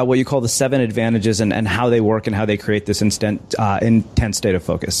about what you call the 7 advantages and how they work and how they create this intense state of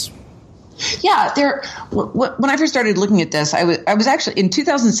focus. Yeah, when I first started looking at this, I was actually in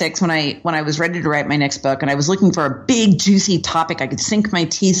 2006 when I was ready to write my next book, and I was looking for a big juicy topic I could sink my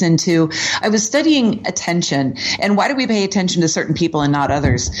teeth into. I was studying attention and why do we pay attention to certain people and not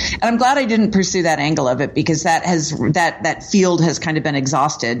others? And I'm glad I didn't pursue that angle of it, because that field has kind of been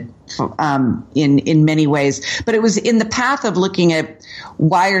exhausted in many ways. But it was in the path of looking at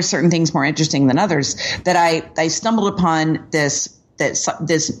why are certain things more interesting than others that I stumbled upon this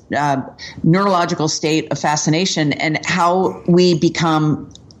neurological state of fascination and how we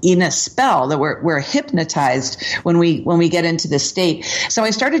become in a spell, that we're hypnotized when we get into this state. So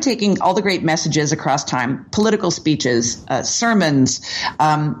I started taking all the great messages across time, political speeches, sermons,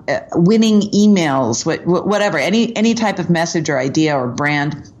 winning emails, whatever, any type of message or idea or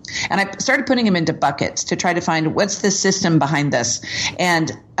brand. And I started putting them into buckets to try to find what's the system behind this, and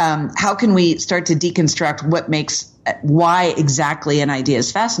how can we start to deconstruct what makes why exactly an idea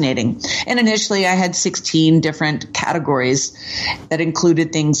is fascinating. And initially I had 16 different categories that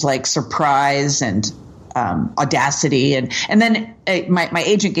included things like surprise and audacity. And then my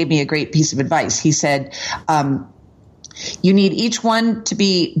agent gave me a great piece of advice. He said, you need each one to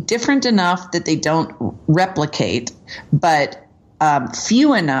be different enough that they don't replicate, but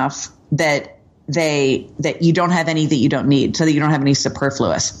few enough that you don't have any that you don't need, so that you don't have any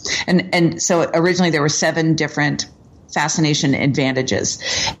superfluous. And so originally there were 7 different fascination advantages.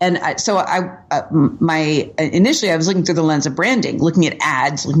 And initially I was looking through the lens of branding, looking at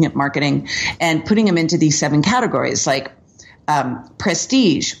ads, looking at marketing, and putting them into these 7 categories, like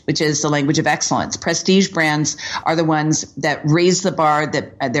prestige, which is the language of excellence. Prestige brands are the ones that raise the bar,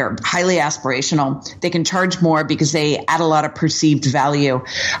 that they're highly aspirational. They can charge more because they add a lot of perceived value.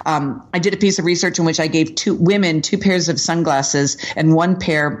 I did a piece of research in which I gave 2 women 2 pairs of sunglasses, and one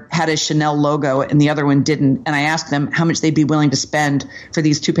pair had a Chanel logo and the other one didn't. And I asked them how much they'd be willing to spend for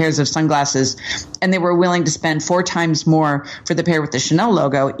these 2 pairs of sunglasses. And they were willing to spend 4 times more for the pair with the Chanel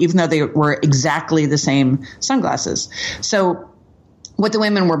logo, even though they were exactly the same sunglasses. So what the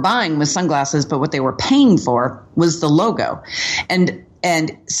women were buying was sunglasses, but what they were paying for was the logo. And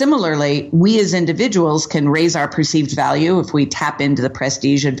similarly, we as individuals can raise our perceived value if we tap into the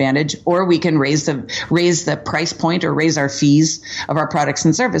prestige advantage, or we can raise the price point or raise our fees of our products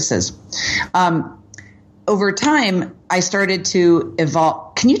and services. Over time, I started to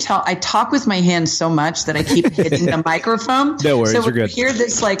evolve. Can you tell? I talk with my hands so much that I keep hitting the microphone. No worries, so you're good. So hear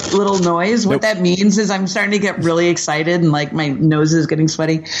this like little noise. What that means is I'm starting to get really excited and like my nose is getting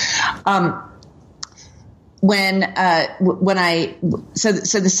sweaty. So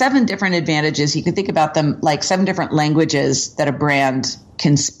the 7 different advantages, you can think about them like 7 different languages that a brand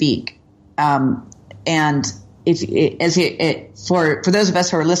can speak. And for those of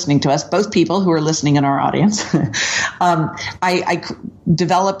us who are listening to us, both people who are listening in our audience, I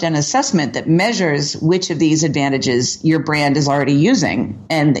developed an assessment that measures which of these advantages your brand is already using.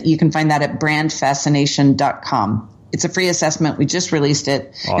 And you can find that at brandfascination.com. It's a free assessment. We just released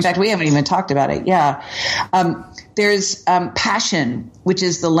it. Awesome. In fact, we haven't even talked about it. Yeah. There's passion, which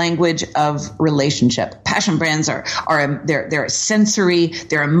is the language of relationship. Passion brands they're sensory,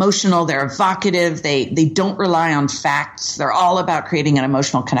 they're emotional, they're evocative. They don't rely on facts. They're all about creating an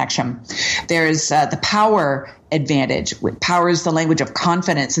emotional connection. There's the power advantage. Power is the language of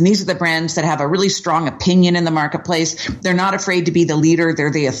confidence. And these are the brands that have a really strong opinion in the marketplace. They're not afraid to be the leader.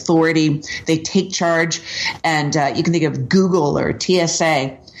 They're the authority. They take charge. And you can think of Google or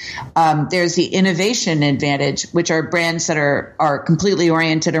TSA. There's the innovation advantage, which are brands that are completely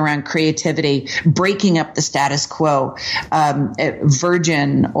oriented around creativity, breaking up the status quo,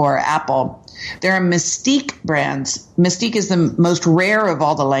 Virgin or Apple. There are mystique brands. Mystique is the most rare of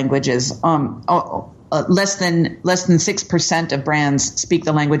all the languages. Less than 6% of brands speak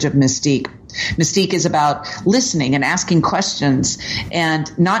the language of mystique. Mystique is about listening and asking questions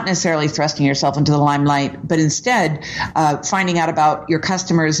and not necessarily thrusting yourself into the limelight, but instead finding out about your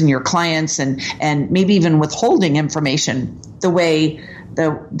customers and your clients and maybe even withholding information the way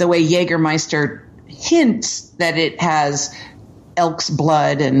Jägermeister hints that it has elk's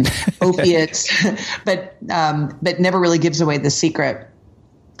blood and opiates, but never really gives away the secret.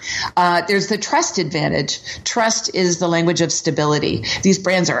 There's the trust advantage. Trust is the language of stability. These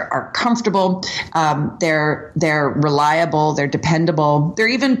brands are comfortable. They're reliable. They're dependable. They're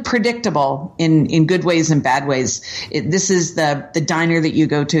even predictable in good ways and bad ways. This is the diner that you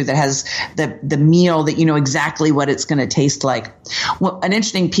go to that has the meal that you know exactly what it's going to taste like. Well, an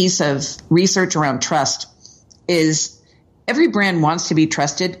interesting piece of research around trust is every brand wants to be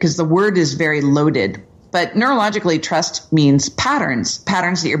trusted because the word is very loaded. But neurologically, trust means patterns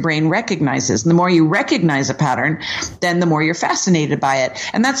that your brain recognizes. And the more you recognize a pattern, then the more you're fascinated by it.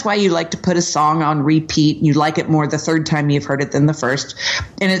 And that's why you like to put a song on repeat. You like it more the third time you've heard it than the first.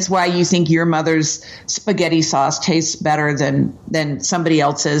 And it's why you think your mother's spaghetti sauce tastes better than somebody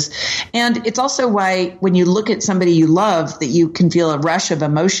else's. And it's also why when you look at somebody you love, that you can feel a rush of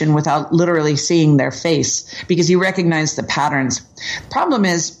emotion without literally seeing their face because you recognize the patterns. The problem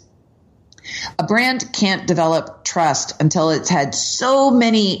is, a brand can't develop trust until it's had so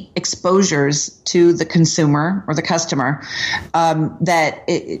many exposures to the consumer or the customer that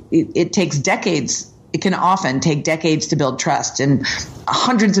it takes decades it can often take decades to build trust and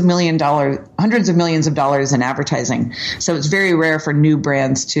hundreds of millions of dollars in advertising. So it's very rare for new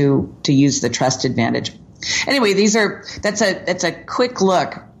brands to use the trust advantage. Anyway, that's a quick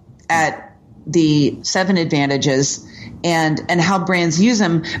look at the 7 advantages and how brands use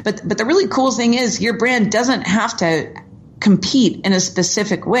them. But the really cool thing is your brand doesn't have to compete in a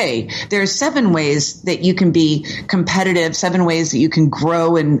specific way. There are 7 ways that you can be competitive, 7 ways that you can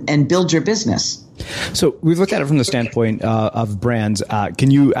grow and build your business. So we've looked at it from the standpoint of brands. Can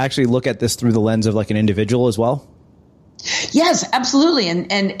you actually look at this through the lens of like an individual as well? Yes, absolutely.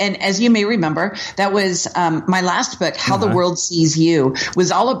 And as you may remember, that was my last book, How the World Sees You,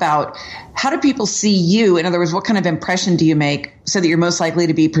 was all about how do people see you? In other words, what kind of impression do you make so that you're most likely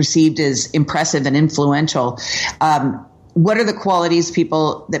to be perceived as impressive and influential? What are the qualities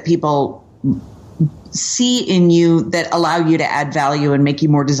people see in you that allow you to add value and make you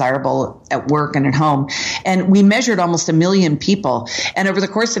more desirable at work and at home? And we measured almost 1 million people. And over the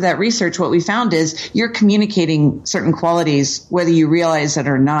course of that research, what we found is you're communicating certain qualities, whether you realize it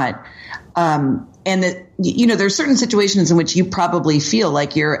or not. And that, there's certain situations in which you probably feel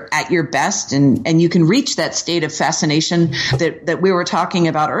like you're at your best and you can reach that state of fascination that we were talking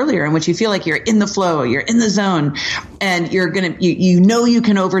about earlier, in which you feel like you're in the flow, you're in the zone, and you're you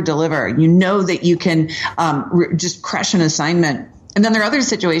can over deliver. You know that you can just crush an assignment. And then there are other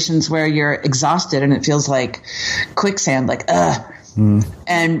situations where you're exhausted and it feels like quicksand, like,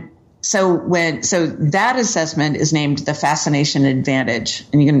 And so that assessment is named the Fascination Advantage,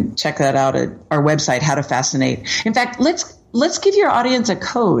 and you can check that out at our website, How to Fascinate. In fact, let's give your audience a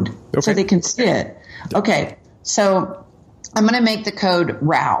code so they can see it. Okay, so I'm going to make the code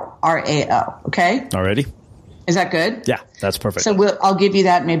RAO, R-A-O. Okay, already. Is that good? Yeah, that's perfect. So I'll give you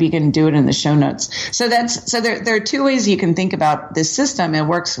that. Maybe you can do it in the show notes. So there are 2 ways you can think about this system. It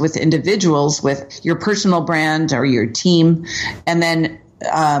works with individuals, with your personal brand or your team, and then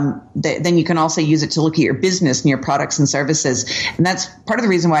you can also use it to look at your business and your products and services. And that's part of the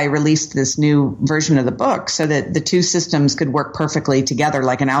reason why I released this new version of the book, so that the 2 systems could work perfectly together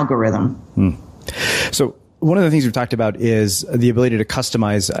like an algorithm. So one of the things we've talked about is the ability to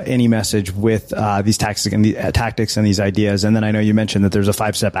customize any message with these tactics and these ideas. And then I know you mentioned that there's a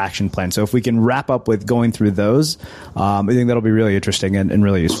 5-step action plan. So if we can wrap up with going through those, I think that'll be really interesting and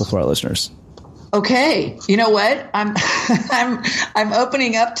really useful for our listeners. Okay, you know what? I'm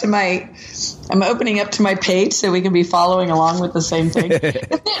opening up to my page so we can be following along with the same thing.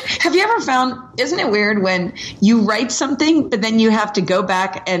 Have you ever found? Isn't it weird when you write something, but then you have to go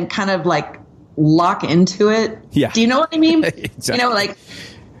back and kind of like lock into it? Yeah. Do you know what I mean? Exactly.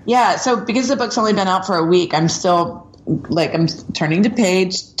 So because the book's only been out for a week, I'm still I'm turning to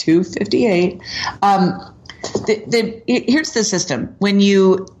page 258. Here's the system. When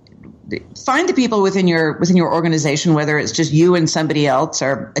you find the people within your organization, whether it's just you and somebody else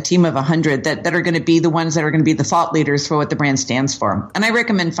or a team of 100 that are going to be the ones that are going to be the thought leaders for what the brand stands for. And I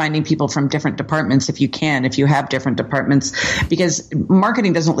recommend finding people from different departments if you have different departments, because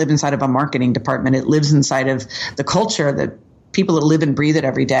marketing doesn't live inside of a marketing department. It lives inside of the culture that people that live and breathe it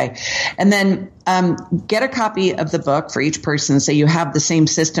every day. And then get a copy of the book for each person so you have the same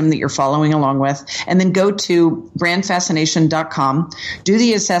system that you're following along with. And then go to brandfascination.com, do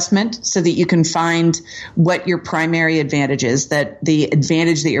the assessment so that you can find what your primary advantage is, that the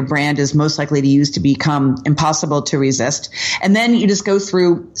advantage that your brand is most likely to use to become impossible to resist. And then you just go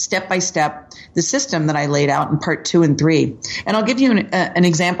through step by step the system that I laid out in part 2 and 3. And I'll give you an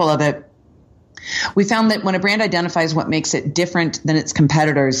example of it. We found that when a brand identifies what makes it different than its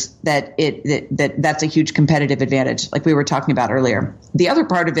competitors, that's a huge competitive advantage, like we were talking about earlier. The other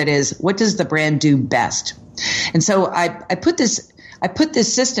part of it is, what does the brand do best? And so I put this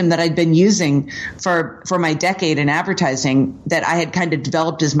system that I'd been using for my decade in advertising, that I had kind of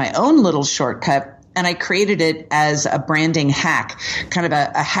developed as my own little shortcut, and I created it as a branding hack, kind of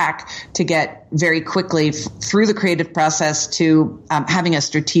a hack to get very quickly through the creative process to having a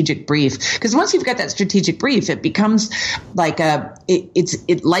strategic brief. Because once you've got that strategic brief, it becomes like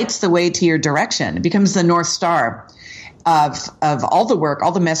it lights the way to your direction. It becomes the North Star of all the work,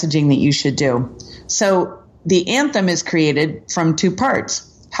 all the messaging that you should do. So the anthem is created from 2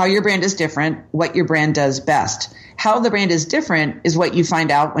 parts: how your brand is different, what your brand does best. How the brand is different is what you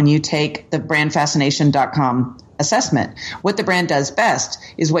find out when you take the brandfascination.com assessment. What the brand does best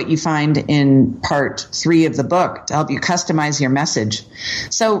is what you find in part 3 of the book to help you customize your message.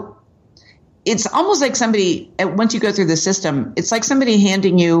 So it's almost like somebody, once you go through the system, it's like somebody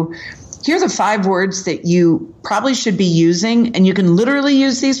handing you, here are the 5 words that you probably should be using, and you can literally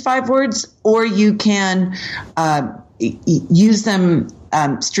use these 5 words, or you can use them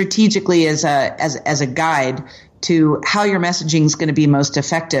strategically as a guide to how your messaging is going to be most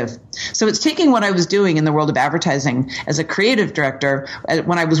effective. So it's taking what I was doing in the world of advertising as a creative director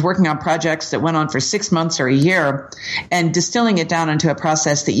when I was working on projects that went on for 6 months or a year, and distilling it down into a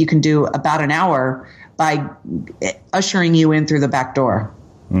process that you can do about an hour by ushering you in through the back door.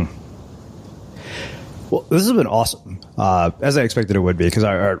 Well, this has been awesome, as I expected it would be, because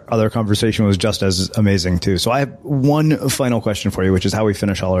our other conversation was just as amazing, too. So I have one final question for you, which is how we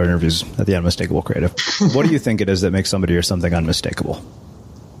finish all our interviews at the Unmistakable Creative. What do you think it is that makes somebody or something unmistakable?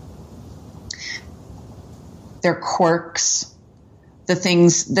 Their quirks, the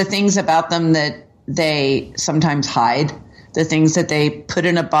things about them that they sometimes hide, the things that they put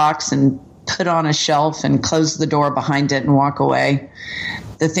in a box and put on a shelf and close the door behind it and walk away,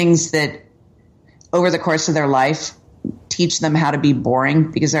 the things that over the course of their life teach them how to be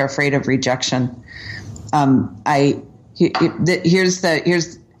boring because they're afraid of rejection.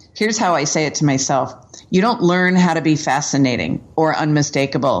 Here's how I say it to myself. You don't learn how to be fascinating or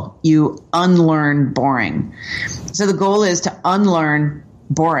unmistakable. You unlearn boring. So the goal is to unlearn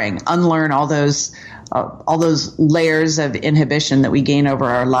boring, unlearn all those layers of inhibition that we gain over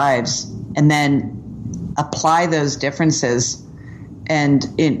our lives, and then apply those differences, and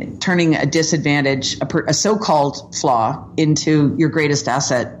in turning a disadvantage, a so-called flaw, into your greatest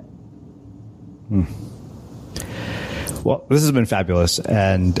asset. Well, this has been fabulous,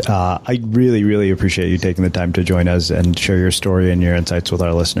 and I really, really appreciate you taking the time to join us and share your story and your insights with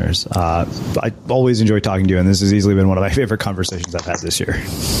our listeners. I always enjoy talking to you, and this has easily been one of my favorite conversations I've had this year.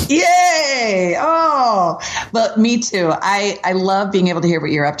 Yay! Oh, but me too. I love being able to hear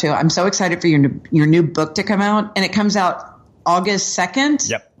what you're up to. I'm so excited for your new book to come out, and it comes out August 2nd?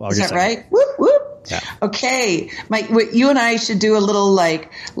 Yep. August Is that 2nd. right? Whoop, whoop. Yeah. Okay. You and I should do a little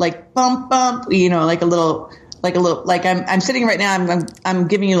like bump, like I'm sitting right now, I'm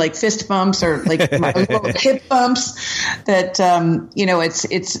giving you like fist bumps or like my little hip bumps that,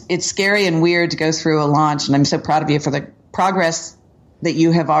 it's scary and weird to go through a launch. And I'm so proud of you for the progress that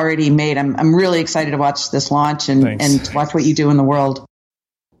you have already made. I'm really excited to watch this launch and to watch what you do in the world.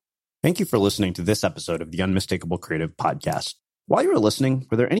 Thank you for listening to this episode of the Unmistakable Creative Podcast. While you were listening,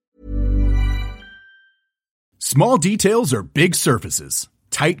 were there any... Small details are big surfaces.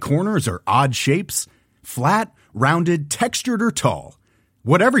 Tight corners are odd shapes. Flat, rounded, textured, or tall.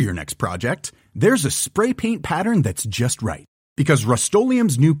 Whatever your next project, there's a spray paint pattern that's just right. Because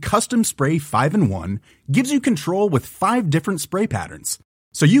Rust-Oleum's new Custom Spray 5-in-1 gives you control with 5 different spray patterns.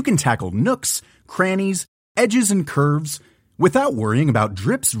 So you can tackle nooks, crannies, edges, and curves without worrying about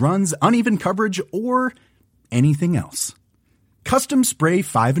drips, runs, uneven coverage, or anything else. Custom Spray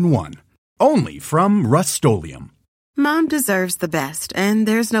 5-in-1. Only from Rust-Oleum. Mom deserves the best, and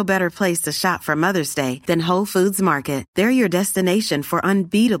there's no better place to shop for Mother's Day than Whole Foods Market. They're your destination for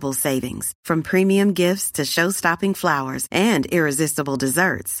unbeatable savings, from premium gifts to show-stopping flowers and irresistible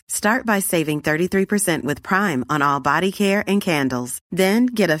desserts. Start by saving 33% with Prime on all body care and candles. Then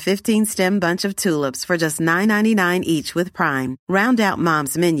get a 15-stem bunch of tulips for just $9.99 each with Prime. Round out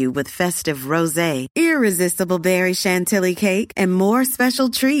Mom's menu with festive rosé, irresistible berry chantilly cake, and more special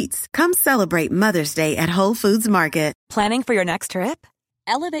treats. Come celebrate Mother's Day at Whole Foods Market. Planning for your next trip?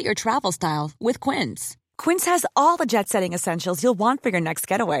 Elevate your travel style with Quince. Quince has all the jet-setting essentials you'll want for your next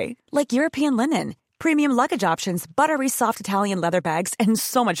getaway, like European linen, premium luggage options, buttery soft Italian leather bags, and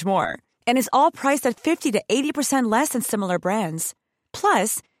so much more. And is all priced at 50 to 80% less than similar brands.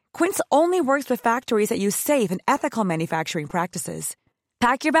 Plus, Quince only works with factories that use safe and ethical manufacturing practices.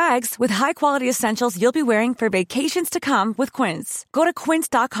 Pack your bags with high-quality essentials you'll be wearing for vacations to come with Quince. Go to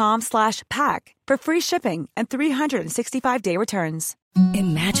quince.com/pack for free shipping and 365-day returns.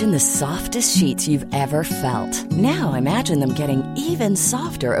 Imagine the softest sheets you've ever felt. Now imagine them getting even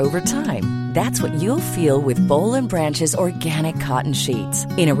softer over time. That's what you'll feel with Boll & Branch's organic cotton sheets.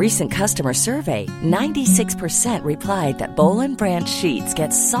 In a recent customer survey, 96% replied that Boll & Branch sheets get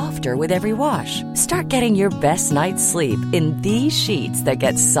softer with every wash. Start getting your best night's sleep in these sheets that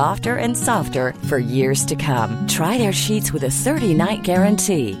get softer and softer for years to come. Try their sheets with a 30-night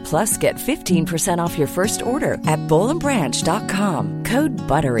guarantee. Plus, get 15% off your first order at bollandbranch.com. Code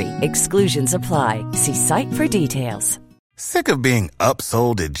BUTTERY. Exclusions apply. See site for details. Sick of being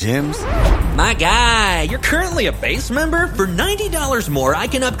upsold at gyms? My guy, you're currently a base member. For $90 more, I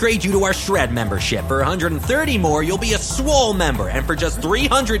can upgrade you to our Shred membership. For $130 more, you'll be a Swole member. And for just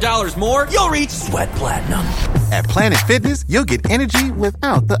 $300 more, you'll reach Sweat Platinum. At Planet Fitness, you'll get energy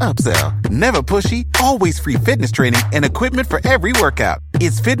without the upsell. Never pushy, always free fitness training and equipment for every workout.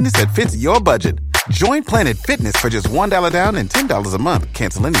 It's fitness that fits your budget. Join Planet Fitness for just $1 down and $10 a month.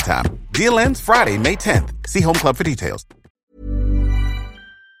 Cancel anytime. Deal ends Friday, May 10th. See Home Club for details.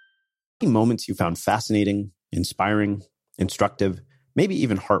 Moments you found fascinating, inspiring, instructive, maybe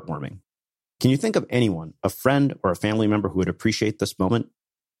even heartwarming. Can you think of anyone, a friend or a family member who would appreciate this moment?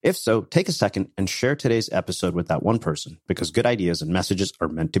 If so, take a second and share today's episode with that one person, because good ideas and messages are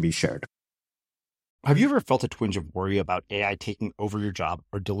meant to be shared. Have you ever felt a twinge of worry about AI taking over your job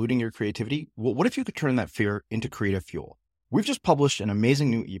or diluting your creativity? Well, what if you could turn that fear into creative fuel? We've just published an amazing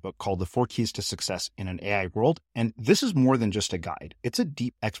new ebook called The 4 Keys to Success in an AI World, and this is more than just a guide. It's a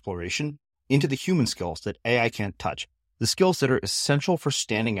deep exploration into the human skills that AI can't touch, the skills that are essential for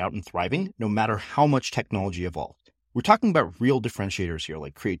standing out and thriving, no matter how much technology evolved. We're talking about real differentiators here,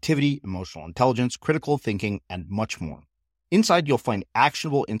 like creativity, emotional intelligence, critical thinking, and much more. Inside, you'll find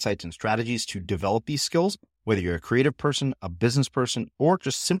actionable insights and strategies to develop these skills, whether you're a creative person, a business person, or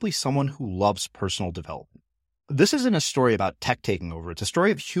just simply someone who loves personal development. This isn't a story about tech taking over. It's a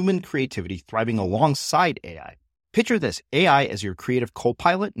story of human creativity thriving alongside AI. Picture this, AI as your creative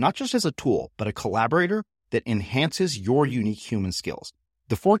co-pilot, not just as a tool, but a collaborator that enhances your unique human skills.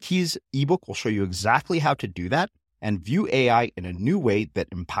 The 4 Keys ebook will show you exactly how to do that and view AI in a new way that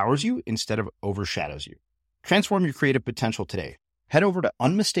empowers you instead of overshadows you. Transform your creative potential today. Head over to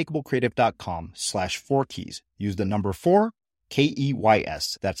unmistakablecreative.com/4keys. Use the number 4,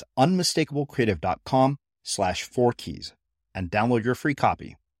 KEYS. That's unmistakablecreative.com/4keys and download your free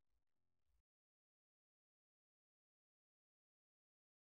copy.